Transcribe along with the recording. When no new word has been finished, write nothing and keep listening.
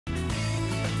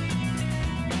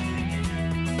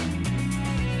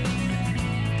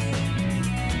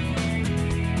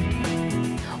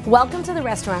Welcome to the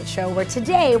restaurant show, where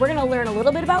today we're going to learn a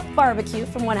little bit about barbecue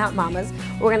from One Hot Mamas.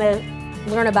 We're going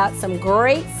to learn about some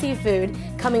great seafood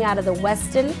coming out of the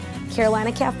Weston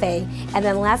Carolina Cafe, and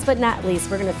then last but not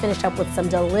least, we're going to finish up with some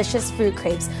delicious fruit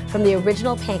crepes from the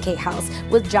original Pancake House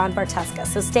with John Bartuska.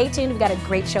 So stay tuned, we've got a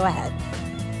great show ahead.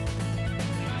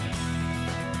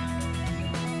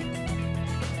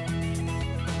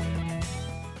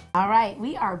 All right,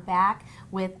 we are back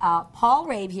with Paul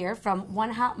Rabe here from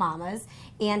One Hot Mamas,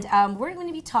 and we're going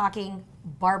to be talking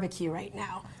barbecue right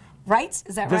now, right?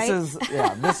 Is that right?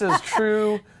 This is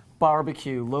true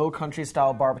barbecue, low country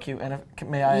style barbecue. And if,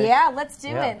 may I? Yeah, let's do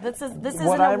it. This is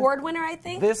an award winner, I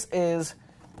think. This is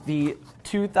the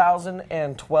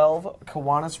 2012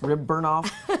 Kiwanis Rib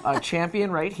Burn-Off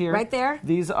champion right here. Right there.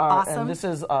 These are awesome. And this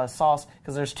is sauce,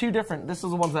 because there's two different. This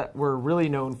is the ones that we're really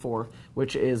known for,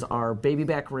 which is our baby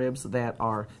back ribs that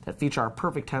feature our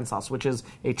Perfect 10 sauce, which is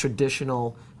a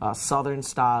traditional Southern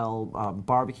style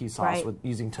barbecue sauce with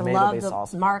using tomato-based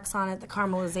sauce. The marks on it, the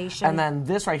caramelization. And then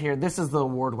this right here, this is the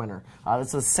award winner.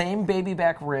 It's the same baby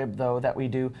back rib though that we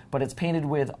do, but it's painted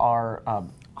with our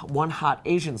One Hot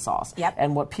Asian sauce. Yep.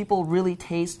 And what people really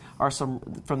taste are some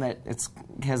from that. It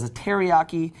has a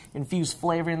teriyaki infused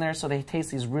flavor in there, so they taste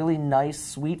these really nice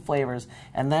sweet flavors.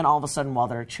 And then all of a sudden, while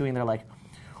they're chewing, they're like,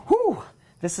 "Whew,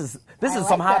 this is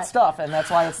some hot stuff." And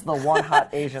that's why it's the One Hot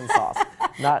Asian sauce.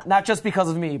 Not just because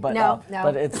of me, but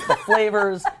but it's the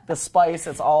flavors, the spice.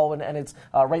 It's all, and it's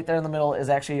right there in the middle is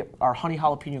actually our honey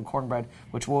jalapeno cornbread,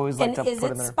 which we always like to put in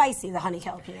there. Is it spicy, the honey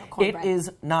jalapeno cornbread? It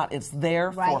is not. It's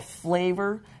there for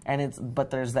flavor, and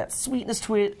but there's that sweetness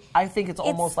to it. I think it's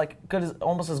almost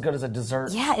almost as good as a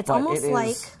dessert. Yeah, it's almost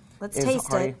like. Let's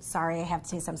taste it. Sorry, I have to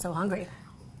taste. I'm so hungry.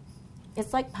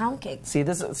 It's like pound cake. See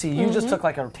this? See, you just took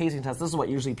like a tasting test. This is what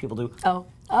usually people do.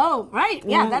 Oh, right.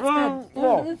 Yeah, that's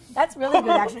good. That's really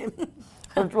good, actually.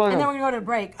 And then we're gonna go to a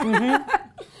break.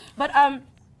 But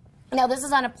now this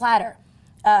is on a platter.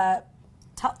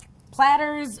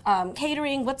 Platters,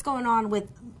 catering. What's going on with?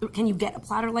 Can you get a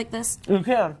platter like this? You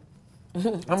can.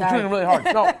 I'm trying really hard.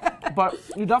 No, but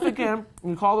you definitely can.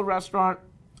 You call the restaurant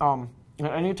at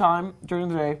any time during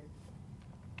the day,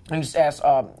 and just ask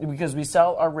because we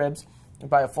sell our ribs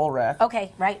by a full rack.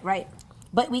 Okay, right.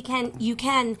 But you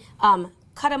can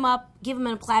cut them up, give them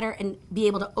in a platter, and be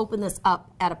able to open this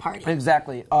up at a party.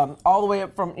 Exactly. All the way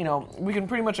up from, we can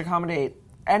pretty much accommodate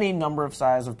any number of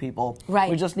size of people.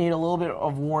 Right. We just need a little bit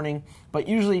of warning. But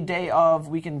usually day of,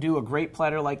 we can do a great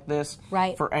platter like this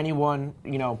for anyone,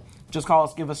 Just call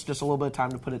us, give us just a little bit of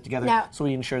time to put it together so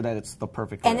we ensure that it's the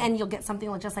perfect way. And you'll get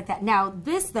something just like that. Now,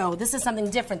 this is something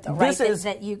different, though, right? This is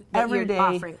that you're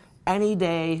offering. Any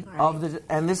day of the,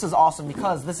 and this is awesome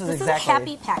because this is exactly. This is a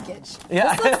happy package.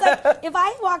 Yeah. This looks like, if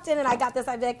I walked in and I got this,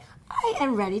 I'd be like, I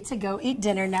am ready to go eat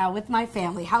dinner now with my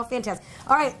family. How fantastic.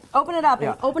 All right, open it up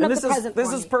and open up the present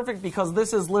This is perfect because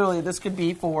this is literally, this could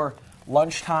be for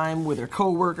lunchtime with your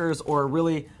coworkers or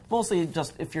really, mostly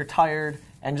just if you're tired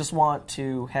and just want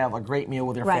to have a great meal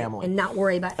with your family. And not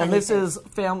worry about anything. And this is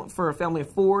for a family of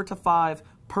 4 to 5,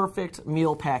 perfect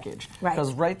meal package. Right.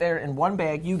 Because right there in one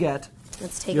bag you get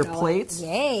your plates.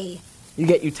 Yay. You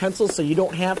get utensils so you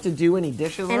don't have to do any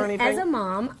dishes or anything. As a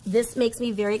mom, this makes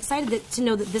me very excited to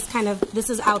know that this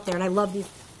is out there, and I love these.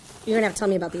 You're gonna have to tell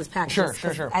me about these packages.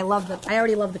 Sure. I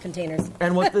already love the containers.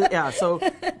 And with so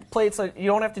plates, you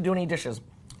don't have to do any dishes.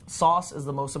 Sauce is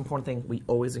the most important thing. We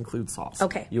always include sauce.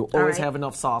 Okay. You always have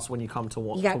enough sauce when you come to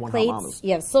One Hot Mamas. You got plates.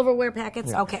 You have silverware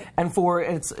packets. Yeah. Okay. And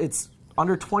it's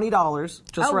under $20,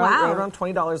 just right around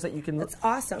 $20 that you can. That's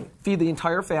awesome. Feed the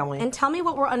entire family. And tell me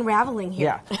what we're unraveling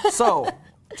here. Yeah. So,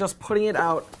 just putting it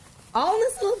out. All in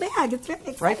this little bag. It's very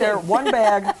exciting. Right there, one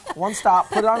bag, one stop.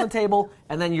 Put it on the table,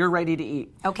 and then you're ready to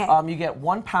eat. Okay. You get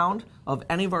 1 pound of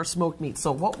any of our smoked meats.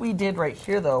 So what we did right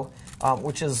here, though,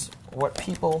 which is what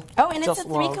people and it's a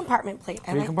 3-compartment plate.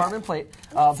 3-compartment plate.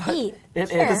 Eat. It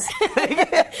is.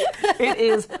 It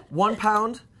is 1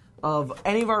 pound of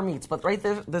any of our meats, but right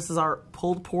there, this is our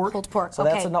pulled pork. Pulled pork, so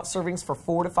that's enough servings for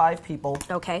 4 to 5 people.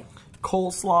 Okay.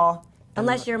 Coleslaw.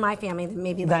 Unless you're my family, then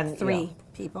maybe like 3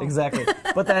 people. Exactly.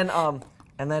 But then,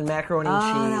 and then macaroni and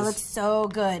cheese. Oh, that looks so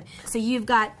good. So you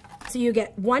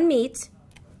get 1 meat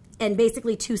and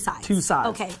basically 2 sides. 2 sides.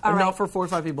 Okay, all right. Enough for 4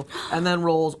 to 5 people. And then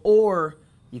rolls, or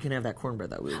you can have that cornbread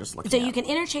that we were just looking at. So you can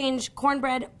interchange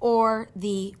cornbred or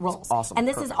the rolls. Awesome. And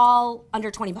this is all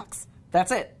under $20.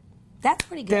 That's it. That's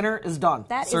pretty good. Dinner is done.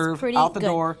 That Served is pretty out the good.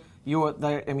 door.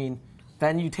 I mean,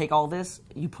 Then you take all this,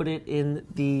 you put it in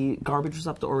the garbage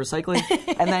receptacle or recycling,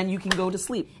 and then you can go to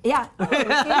sleep. Yeah,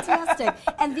 fantastic.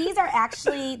 And these are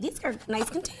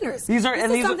nice containers. This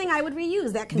is something I would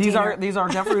reuse, that container. These are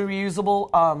definitely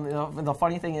reusable. The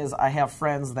funny thing is I have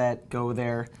friends that go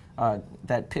there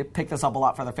that pick this up a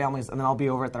lot for their families, and then I'll be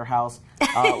over at their house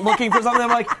looking for something. I'm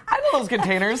like, I know those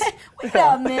containers. Wait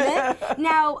a minute.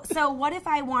 Now, so what if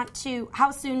I want to, how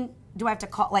soon do I have to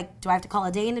call, do I have to call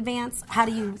a day in advance? How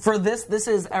do you? For this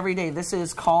is every day. This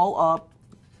is call up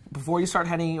before you start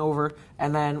heading over,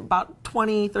 and then about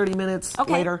 20, 30 minutes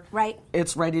later,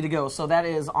 it's ready to go. So that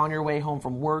is on your way home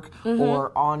from work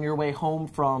or on your way home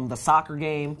from the soccer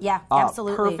game. Yeah,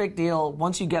 absolutely. Perfect deal.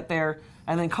 Once you get there,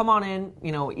 and then come on in,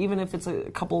 even if it's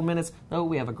a couple of minutes,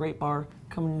 we have a great bar.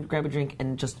 Come and grab a drink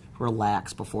and just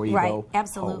relax before you go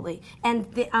absolutely.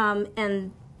 home.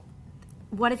 And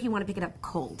what if you want to pick it up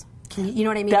cold? You know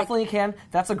what I mean? Definitely can.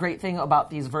 That's a great thing about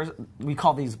these. We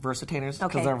call these versatiners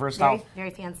because they're versatile. Very,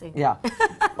 very fancy. Yeah.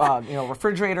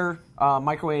 Refrigerator,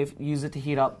 microwave. Use it to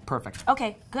heat up. Perfect.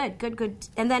 Okay. Good.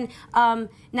 And then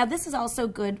now this is also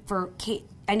good for.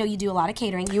 I know you do a lot of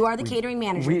catering. You are the catering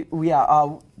manager.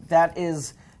 That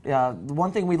is. The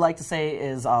one thing we'd like to say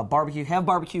is barbecue. Have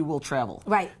barbecue, will travel.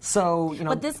 Right. So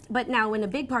But now in a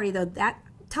big party though,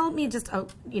 tell me just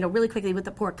really quickly with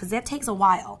the pork, because that takes a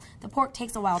while. The pork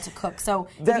takes a while to cook. So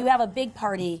if you have a big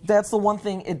party, that's the one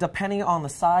thing. Depending on the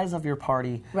size of your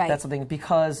party, that's the thing,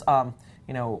 because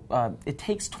it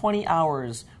takes 20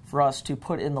 hours for us to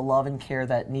put in the love and care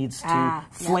that needs to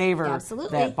flavor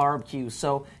that barbecue.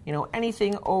 So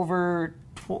anything over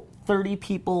 30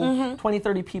 people, 20,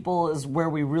 30 people is where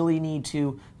we really need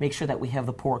to make sure that we have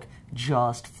the pork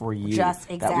just for you. That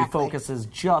we focus is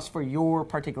just for your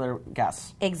particular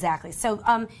guests. Exactly.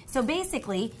 So, so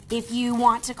basically, if you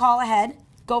want to call ahead,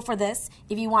 go for this.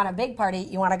 If you want a big party,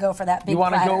 you want to go for that big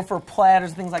platter. You want to go for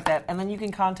platters, things like that. And then you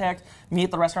can contact me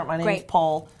at the restaurant. My name is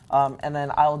Paul. And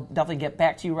then I'll definitely get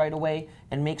back to you right away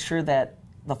and make sure that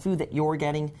the food that you're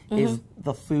getting is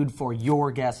the food for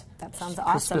your guests. That sounds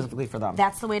awesome. Specifically for them.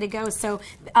 That's the way to go. So,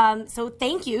 so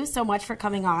thank you so much for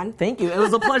coming on. Thank you. It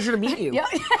was a pleasure to meet you.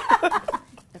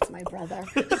 That's my brother.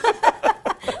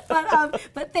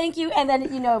 But thank you. And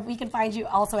then, we can find you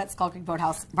also at Skull Creek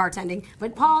Boathouse bartending.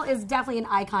 But Paul is definitely an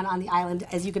icon on the island,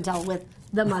 as you can tell with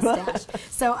the mustache.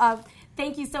 So,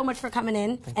 thank you so much for coming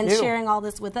in and sharing all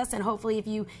this with us. And hopefully if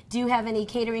you do have any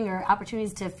catering or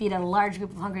opportunities to feed a large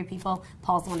group of hungry people,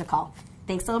 Paul's the one to call.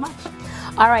 Thanks so much.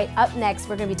 All right, up next,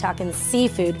 we're going to be talking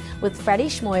seafood with Freddie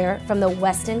Schmoyer from the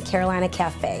Weston Carolina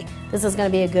Cafe. This is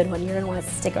going to be a good one. You're going to want to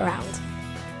stick around.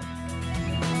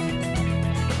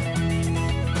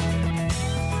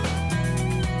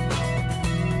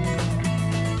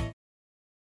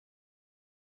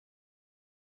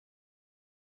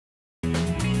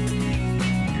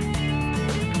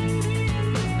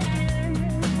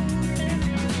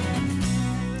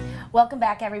 Welcome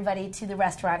back, everybody, to the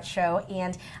restaurant show.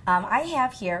 And I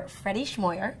have here Freddie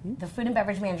Schmoyer, the food and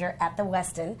beverage manager at the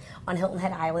Westin on Hilton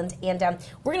Head Island. And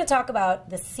we're going to talk about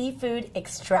the seafood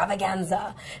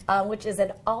extravaganza, which is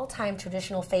an all-time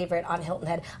traditional favorite on Hilton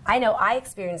Head. I know I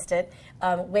experienced it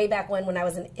way back when I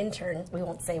was an intern. We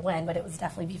won't say when, but it was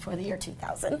definitely before the year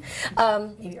 2000,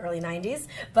 maybe early 90s.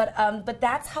 But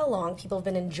that's how long people have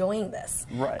been enjoying this.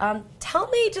 Right. Tell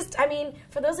me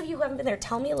for those of you who haven't been there,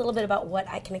 tell me a little bit about what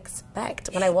I can expect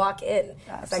when I walk in.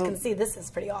 Because I can see this is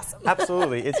pretty awesome.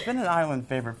 Absolutely. It's been an island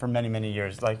favorite for many, many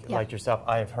years. Like yourself,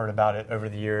 I have heard about it over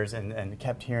the years and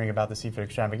kept hearing about the seafood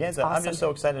extravaganza. Awesome. I'm just so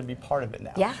excited to be part of it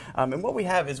now. Yeah. And what we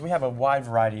have is we have a wide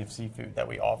variety of seafood that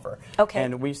we offer. Okay.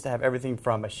 And we used to have everything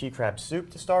from a she crab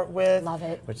soup to start with. Love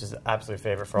it. Which is an absolute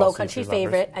favorite for Low all country seafood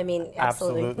favorite. lovers.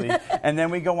 Absolutely. And then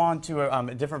we go on to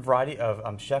a different variety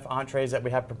of chef entrees that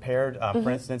we have prepared. For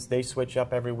instance, they switch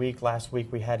up every week. Last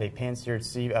week we had a pan-seared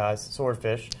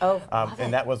swordfish. Oh,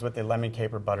 and that was with the lemon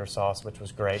caper butter sauce, which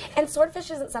was great. And swordfish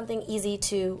isn't something easy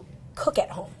to cook at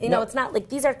home. You know, it's not like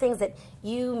these are things that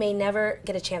you may never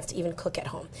get a chance to even cook at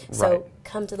home. So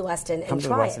come to the Westin and try it. Come to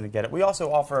the Westin and get it. We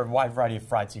also offer a wide variety of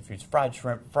fried seafoods, fried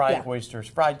shrimp, fried oysters,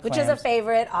 fried clams. Which is a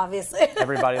favorite, obviously.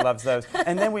 Everybody loves those.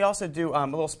 And then we also do a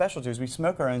little special too. We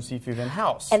smoke our own seafood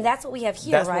in-house. And that's what we have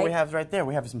here, That's what we have right there.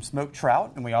 We have some smoked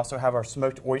trout, and we also have our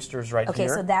smoked oysters right here. Okay,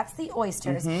 so that's the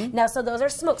oysters. Now, so those are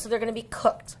smoked, so they're going to be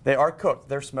cooked. They are cooked.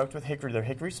 They're smoked with hickory. They're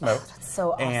hickory smoked. That's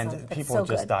so awesome. And people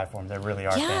just die for them. They really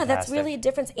are fantastic. That's really a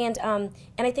difference. And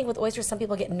I think with oysters, some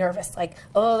people get nervous, like,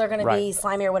 oh, they're going to be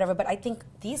slimy or whatever. But I think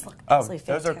these look absolutely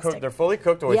fantastic. Those are cooked. They're fully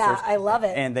cooked oysters. Yeah, I love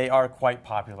it. And they are quite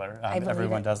popular.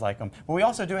 Everyone does like them. But we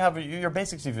also do have your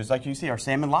basic seafoods, like you see our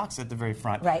salmon lox at the very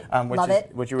front. Right.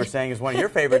 Which you were saying is one of your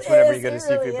favorites whenever you go to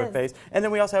seafood really buffets. And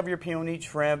then we also have your peony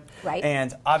shrimp. Right.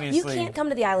 And obviously, you can't come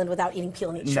to the island without eating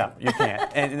peony shrimp. No, you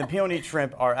can't. And the peony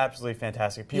shrimp are absolutely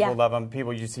fantastic. People love them.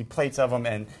 You see plates of them,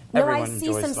 and everyone enjoys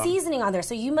them. I see some seasoning on there,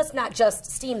 so you must not just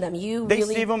steam them. They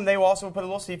steam them. They will also put a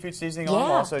little seafood seasoning on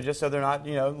them, also, just so they're not,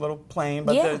 a little plain.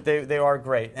 But they are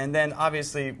great. And then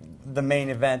obviously, the main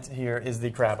event here is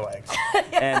the crab legs,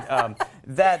 and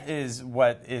that is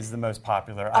what is the most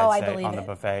popular, I'd say, on the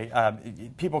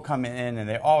buffet. People come in and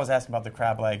they always ask about the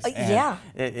crab legs. And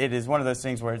it is one of those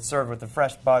things where it's served with the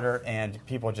fresh butter, and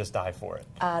people just die for it.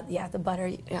 The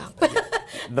butter.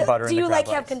 The butter. Do you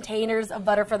have containers of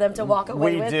butter for them to walk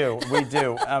away with? We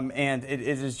do, and it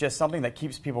is just something that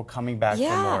keeps people coming back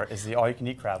for more. Is the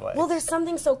all-you-can-eat crab legs? Well, there's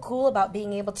something so cool about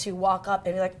being able to walk up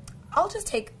and be like, I'll just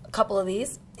take a couple of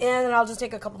these, and then I'll just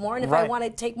take a couple more, and if I want to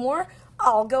take more,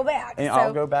 I'll go back. And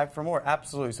I'll go back for more,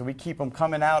 absolutely. So we keep them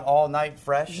coming out all night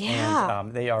fresh,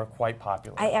 and they are quite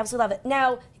popular. I absolutely love it.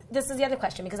 Now, this is the other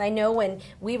question, because I know when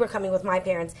we were coming with my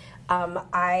parents,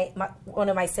 one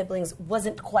of my siblings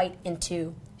wasn't quite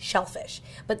into shellfish.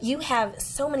 But you have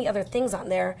so many other things on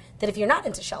there that if you're not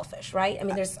into shellfish, right? I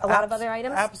mean, there's a lot of other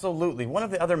items. Absolutely. One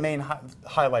of the other main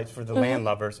highlights for the land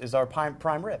lovers is our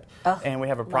prime rib. And we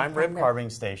have a prime rib carving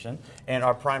station, and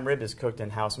our prime rib is cooked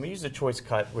in-house. And we use a choice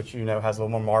cut, which has a little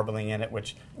more marbling in it,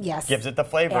 which gives it the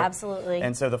flavor. Absolutely.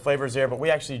 And so the flavor's there, but we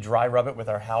actually dry rub it with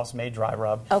our house-made dry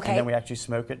rub. Okay. And then we actually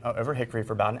smoke it over hickory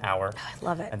for about an hour. I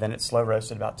love it. And then it's slow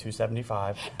roasted about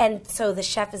 275. And so the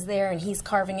chef is there, and he's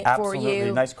carving it for you.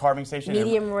 Absolutely. Nice carving station.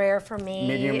 Medium rare for me.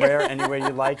 Medium rare, any way you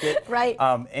like it. Right.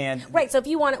 So if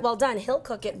you want it well done, he'll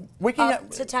cook it up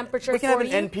to temperature for you. We can have an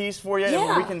end piece for you.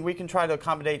 Yeah. And we can try to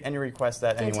accommodate any request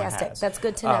that anyone has. That's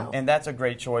good to know. And that's a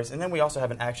great choice. And then we also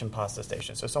have an action pasta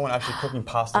station. So someone actually cooking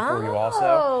pasta for you also.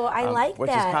 Oh, I like which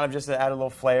that. Which is kind of just to add a little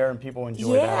flair, and people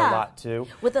enjoy that a lot too.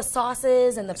 With the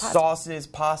sauces and the pasta. Sauces,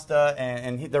 pasta,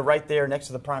 and they're right there next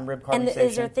to the prime rib carving station. And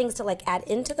is there things to add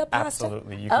into the pasta?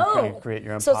 Absolutely. You can create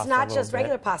your own pasta. So it's not just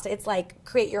regular pasta. It's like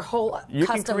create your whole You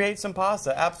can create some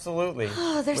pasta, absolutely.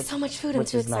 Oh, there's so much food. I'm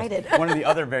too excited. Nice. One of the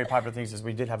other very popular things is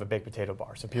we did have a baked potato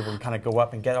bar, so people can kind of go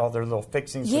up and get all their little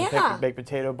fixings from the baked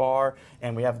potato bar,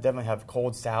 and we definitely have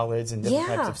cold salads and different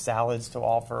types of salads to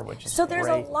offer, which is so there's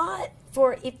a lot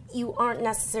for if you aren't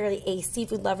necessarily a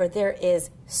seafood lover. There is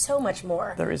so much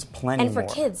more. There is plenty more. And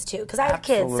for kids too, because I have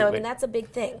kids, so I mean that's a big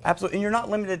thing. Absolutely, and you're not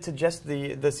limited to just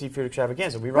the seafood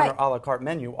extravaganza. We run our a la carte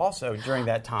menu also during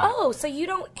that time. Oh, so you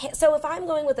don't. So if I'm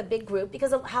going with a big group,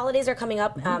 because the holidays are coming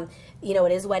up,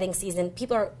 it is wedding season.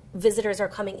 Visitors are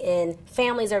coming in.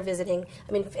 Families are visiting.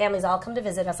 I mean, families all come to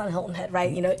visit us on Hilton Head,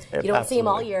 right? You don't see them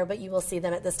all year, but you will see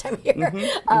them at this time of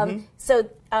year. So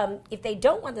if they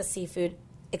don't want the seafood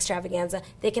extravaganza,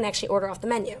 they can actually order off the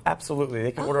menu. Absolutely.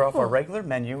 They can order off our regular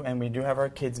menu, and we do have our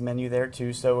kids menu there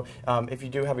too. So if you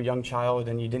do have a young child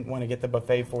and you didn't want to get the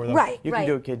buffet for them, you can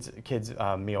do a kids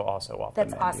meal also off the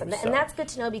menu. That's awesome. And that's good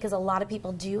to know, because a lot of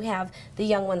people do have the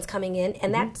young ones coming in,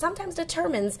 and that sometimes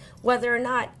determines whether or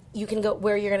not you can go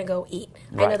where you're going to go eat.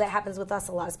 I know that happens with us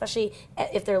a lot, especially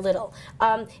if they're little.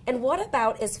 And what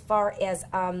about as far as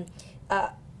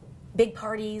big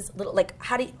parties,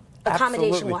 how do you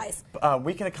accommodation-wise?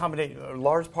 We can accommodate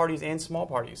large parties and small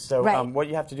parties. So what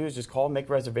you have to do is just call, make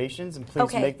reservations, and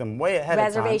please make them way ahead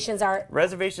of time.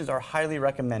 Reservations are highly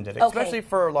recommended, especially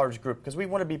for a large group, because we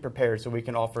want to be prepared so we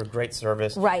can offer great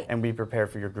service and be prepared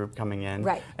for your group coming in.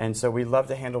 And so we love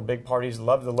to handle big parties,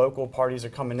 love the local parties are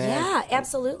coming in. Yeah,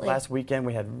 absolutely. Last weekend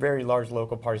we had very large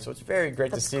local parties, so it's very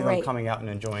great to see them coming out and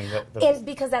enjoying And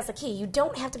because that's the key, you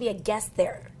don't have to be a guest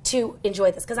there to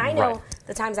enjoy this, because I know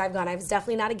the times I've gone, I was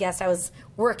definitely not a guest. I was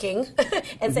working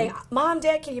and saying, Mom,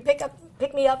 Dad, can you pick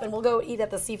me up and we'll go eat at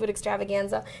the seafood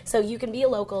extravaganza? So you can be a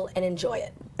local and enjoy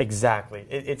it. Exactly.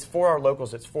 It's for our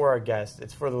locals, it's for our guests,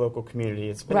 it's for the local community.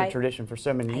 It's been a tradition for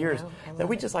so many years that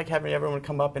we just like having everyone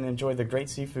come up and enjoy the great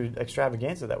seafood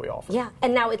extravaganza that we offer. Yeah,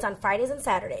 and now it's on Fridays and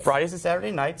Saturdays. Fridays and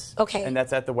Saturday nights. Okay. And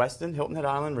that's at the Westin Hilton Head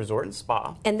Island Resort and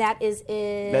Spa. And that is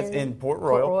in? That's in Port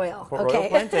Royal. Port Royal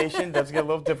Plantation. Does get a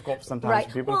little difficult sometimes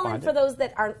for people to find and for those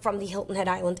that aren't from the Hilton Head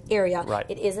Island area,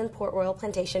 Right. It is in Port Royal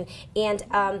Plantation, and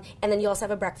then you also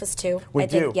have a breakfast too. We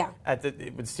do. Yeah.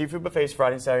 With seafood buffets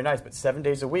Friday and Saturday nights, but 7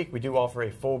 days a week we do offer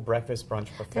a full breakfast brunch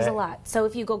buffet. There's a lot. So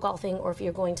if you go golfing or if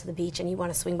you're going to the beach and you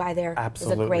want to swing by there,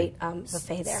 absolutely, there's a great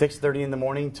buffet there. 6:30 in the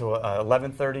morning to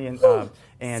 11:30 and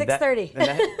 6:30.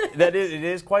 It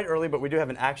is quite early, but we do have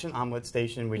an action omelet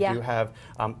station. We do have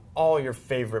all your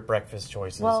favorite breakfast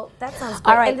choices. Well, that sounds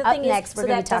great. All right, and the up thing next is, we're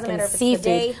going to be talking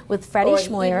seafood with Freddie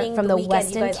Schmoyer from the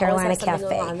Western Carolina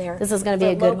Cafe. This is going to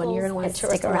be a good one. You're going to want to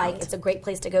stick around. It's a great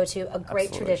place to go to, a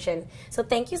great tradition. So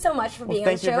thank you so much for being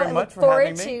on the show. Thank you very much for having me. I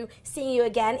look forward to seeing you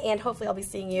again, and hopefully I'll be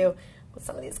seeing you with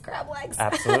some of these crab legs.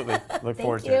 Absolutely. Look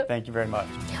forward to it. Thank you very much.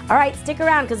 All right, stick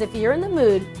around, because if you're in the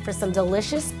mood for some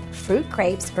delicious fruit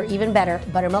crepes, or even better,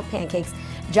 buttermilk pancakes,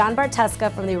 John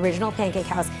Bartuska from the Original Pancake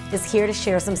House is here to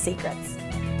share some secrets.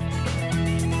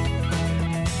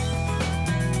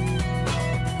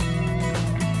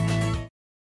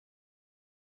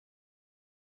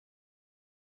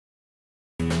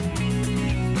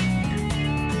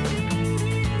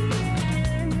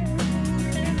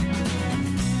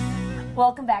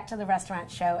 Welcome back to the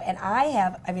restaurant show,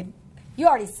 and you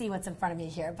already see what's in front of me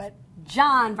here, but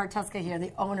John Bartuska here,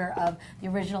 the owner of the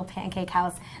Original Pancake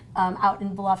House out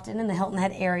in Bluffton in the Hilton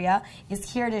Head area,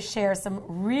 is here to share some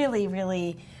really,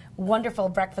 really wonderful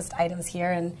breakfast items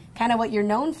here and kind of what you're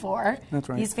known for. That's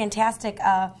right. These fantastic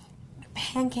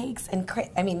pancakes and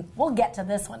we'll get to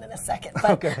this one in a second.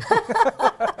 But, okay.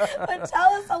 but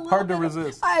tell us a little Hard bit. to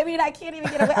resist. I mean, I can't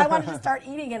even get away. I wanted to start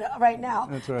eating it right now.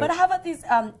 That's right. But how about these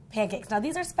pancakes? Now,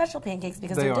 these are special pancakes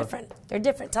because they're different. They're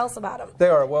different. Tell us about them. They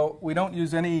are. Well, we don't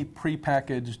use any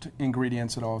prepackaged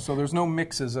ingredients at all, so there's no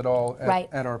mixes at all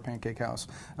at our pancake house.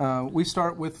 We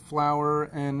start with flour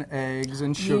and eggs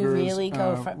and sugars. You really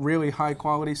go for really high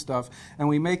quality stuff, and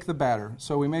we make the batter.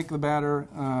 So we make the batter,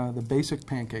 the basic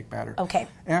pancake batter. Okay.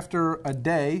 After a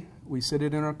day, we sit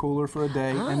it in our cooler for a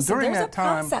day, and so during there's that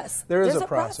time, there is a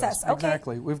process. Okay.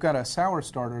 Exactly. We've got a sour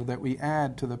starter that we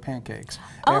add to the pancakes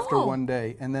after one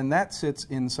day, and then that sits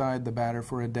inside the batter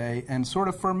for a day and sort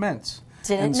of ferments.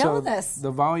 Didn't know this. The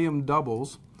volume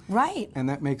doubles. Right. And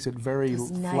that makes it very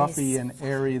fluffy and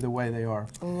airy the way they are.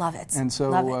 Love it. And so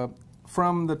Love it.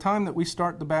 From the time that we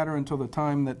start the batter until the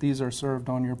time that these are served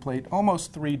on your plate,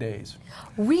 almost 3 days.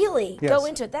 Really? Yes. Go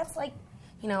into it. That's like,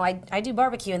 you know, I do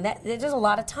barbecue, and there's a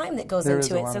lot of time that goes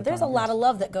into it. So there's a lot of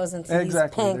love that goes into these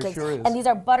pancakes. There sure is. And these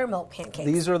are buttermilk pancakes.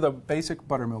 These are the basic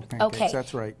buttermilk pancakes. Okay.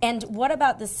 That's right. And what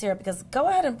about the syrup? Because go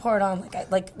ahead and pour it on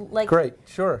like Great,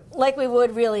 sure. Like we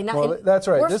would really. Not, well, that's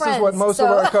right. This is what most of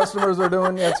our customers are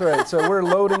doing. That's right. So we're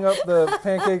loading up the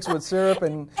pancakes with syrup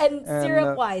and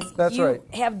syrup-wise, that's you right.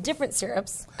 have different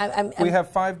syrups. We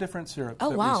have 5 different syrups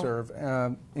that wow. we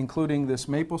serve, including this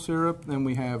maple syrup. Then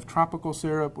we have tropical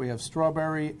syrup. We have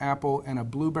strawberry, apple, and a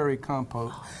blueberry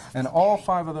compote. And all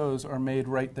 5 of those are made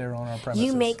right there on our premises.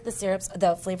 You make the syrups,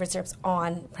 the flavored syrups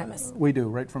on premise. We do,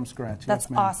 right from scratch. That's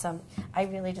yes, awesome. I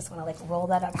really just want to roll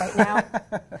that up right now.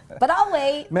 But I'll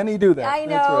wait. Many do that. I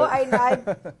know.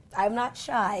 Right. I'm not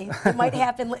shy. It might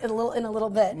happen in a little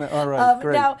bit. All right,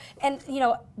 great. Now, and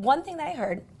one thing that I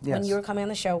heard when you were coming on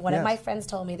the show, one of my friends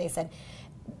told me, they said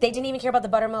they didn't even care about the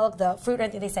buttermilk, the fruit, or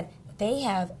anything. They said they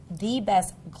have the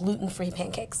best gluten-free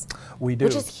pancakes. We do.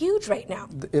 Which is huge right now.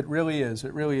 It really is.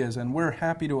 It really is. And we're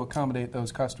happy to accommodate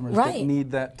those customers that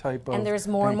need that type of And there's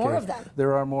more pancake. and more of them.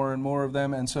 There are more and more of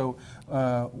them. And so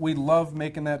we love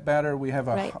making that batter. We have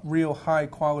a real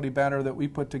high-quality batter that we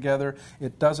put together.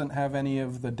 It doesn't have any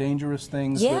of the dangerous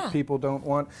things that people don't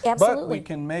want. Absolutely. But we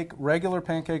can make regular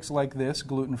pancakes like this,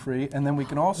 gluten-free, and then we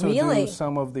can also do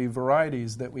some of the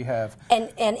varieties that we have. And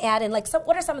add in,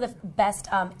 what are some of the best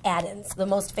add-ins, the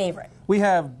most favorite? We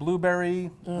have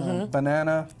blueberry,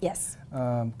 banana,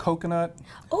 coconut.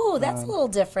 Oh, that's a little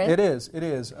different. It is. It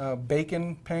is.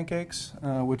 Bacon pancakes,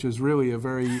 which is really a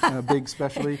very big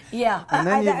specialty. Yeah, and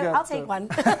then I'll take one.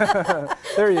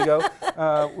 There you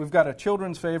go. We've got a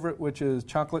children's favorite, which is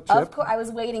chocolate chip. Of course, I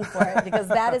was waiting for it because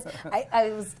that is. I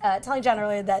was telling John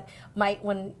earlier that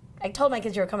when I told my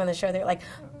kids you were coming on the show, they were like,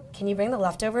 can you bring the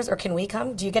leftovers, or can we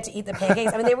come? Do you get to eat the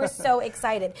pancakes? I mean, they were so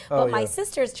excited. But my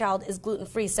sister's child is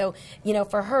gluten-free, so,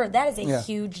 for her, that is a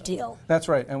huge deal. That's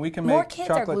right, and we can make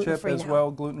chocolate chip as well,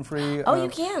 gluten-free. Oh, you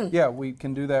can? Yeah, we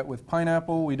can do that with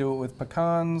pineapple. We do it with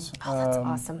pecans. Oh, that's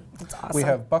awesome. That's awesome. We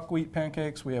have buckwheat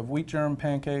pancakes. We have wheat germ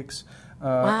pancakes.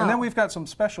 And then we've got some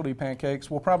specialty pancakes.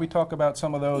 We'll probably talk about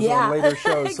some of those on later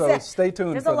shows, so stay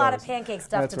tuned. There's for a lot those. of pancake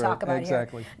stuff to talk about here.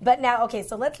 But now, okay,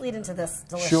 so let's lead into this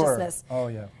deliciousness. Sure. Oh,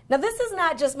 yeah. Now, this is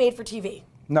not just made for TV,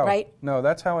 no, right? No,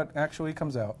 that's how it actually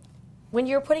comes out. When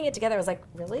you were putting it together, I was like,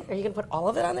 really? Are you going to put all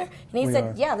of it on there? And he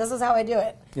said, yeah, this is how I do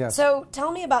it. Yes. So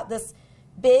tell me about this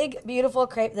big, beautiful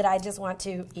crepe that I just want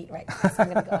to eat right now. So I'm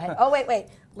going to go ahead. Oh, wait.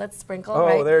 Let's sprinkle. Oh,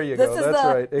 right? there you go. That's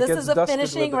right. This is the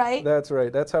finishing, right? That's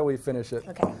right. That's how we finish it.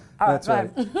 Okay. All right. That's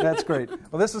right. That's great.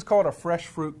 Well, this is called a fresh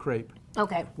fruit crepe.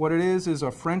 Okay. What it is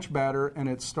a French batter, and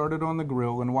it's started on the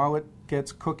grill, and while it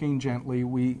gets cooking gently,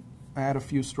 we add a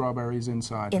few strawberries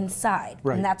inside. Inside.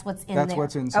 Right. And that's what's in there. That's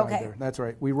what's inside there. That's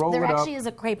right. We roll it up. There actually is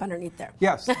a crepe underneath there.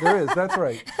 Yes, there is. That's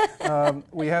right.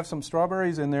 We have some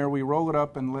strawberries in there. We roll it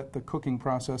up and let the cooking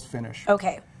process finish.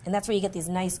 Okay. And that's where you get these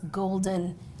nice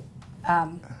golden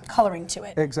coloring to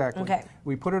it. Exactly. Okay.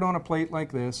 We put it on a plate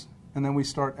like this, and then we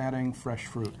start adding fresh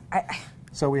fruit.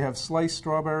 So we have sliced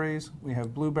strawberries, we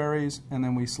have blueberries, and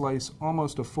then we slice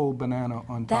almost a full banana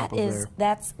on top of there.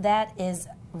 That is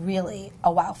really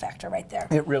a wow factor right there.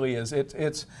 It really is.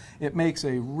 It makes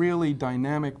a really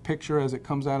dynamic picture as it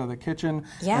comes out of the kitchen,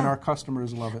 and our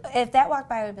customers love it. If that walked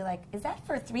by, I would be like, "Is that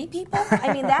for 3 people?"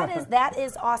 I mean, that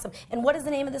is awesome. And what is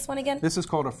the name of this one again? This is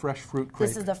called a fresh fruit crepe.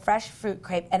 This is the fresh fruit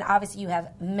crepe, and obviously you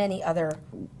have many other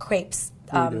crepes.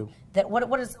 We do.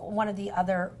 What is one of the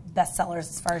other best sellers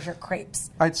as far as your crepes?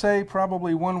 I'd say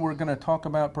probably one we're going to talk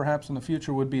about perhaps in the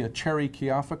future would be a cherry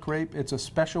Kiafa crepe. It's a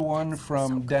special one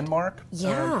from Denmark.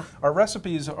 Yeah. Our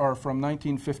recipes are from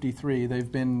 1953. They've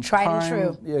been tried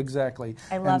and true. Exactly.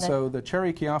 I love it. So the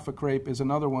cherry Kiafa crepe is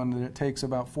another one that it takes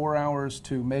about 4 hours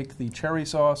to make the cherry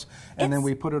sauce, and then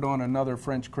we put it on another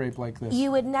French crepe like this.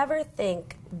 You would never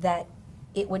think that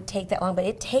it would take that long, but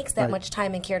it takes that much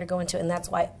time and care to go into it, and that's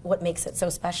what makes it so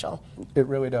special. It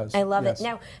really does. I love it.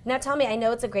 Now tell me, I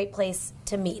know it's a great place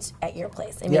to meet at your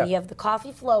place. I mean, you have the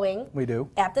coffee flowing. We do.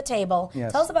 At the table.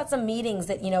 Yes. Tell us about some meetings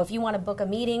that, if you want to book a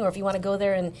meeting or if you want to go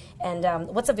there and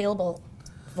what's available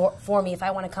for me if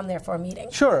I want to come there for a meeting.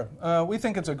 Sure. We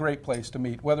think it's a great place to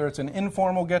meet, whether it's an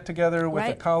informal get-together with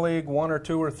a colleague, 1 or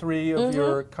 2 or 3 of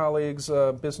your colleagues,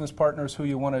 business partners who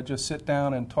you want to just sit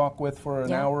down and talk with for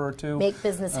an hour or 2. Make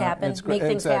business happen. Make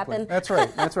things happen. That's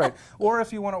right. That's right. Or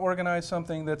if you want to organize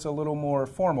something that's a little more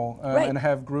formal and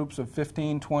have groups of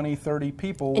 15, 20, 30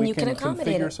 people, and we can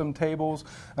configure some tables.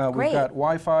 We've got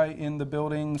Wi-Fi in the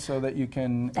building so that you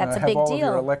can have all of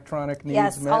your electronic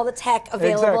needs met. All the tech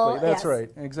available. Exactly. That's right.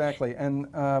 Exactly, and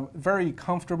very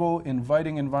comfortable,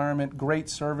 inviting environment, great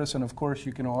service, and of course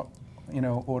you can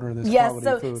order this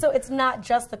quality food. So it's not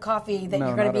just the coffee that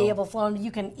you're going to be able to flow.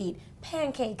 You can eat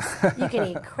pancakes, you can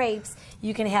eat crepes,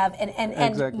 you can have,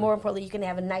 and more importantly, you can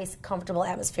have a nice, comfortable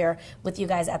atmosphere with you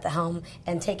guys at the helm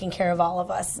and taking care of all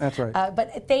of us. That's right.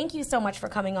 But thank you so much for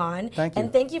coming on. Thank you.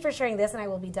 And thank you for sharing this, and I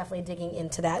will be definitely digging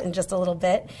into that in just a little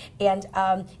bit. And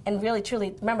really,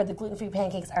 truly, remember, the gluten-free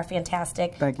pancakes are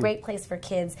fantastic. Thank you. Great place for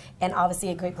kids, and obviously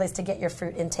a great place to get your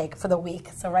fruit intake for the week.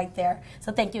 So right there.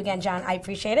 So thank you again, John. I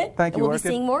appreciate it. Thank you, We'll be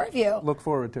seeing more of you. Look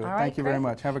forward to it. Thank you very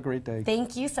much. Have a great day.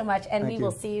 Thank you so much, and we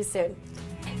will see you soon.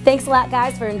 Thanks a lot,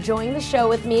 guys, for enjoying the show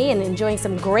with me and enjoying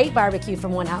some great barbecue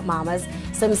from One Hot Mama's,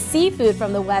 some seafood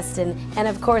from the Westin, and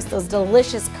of course those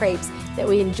delicious crepes that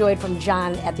we enjoyed from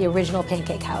John at the original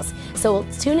Pancake House. So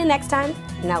tune in next time,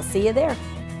 and I'll see you there.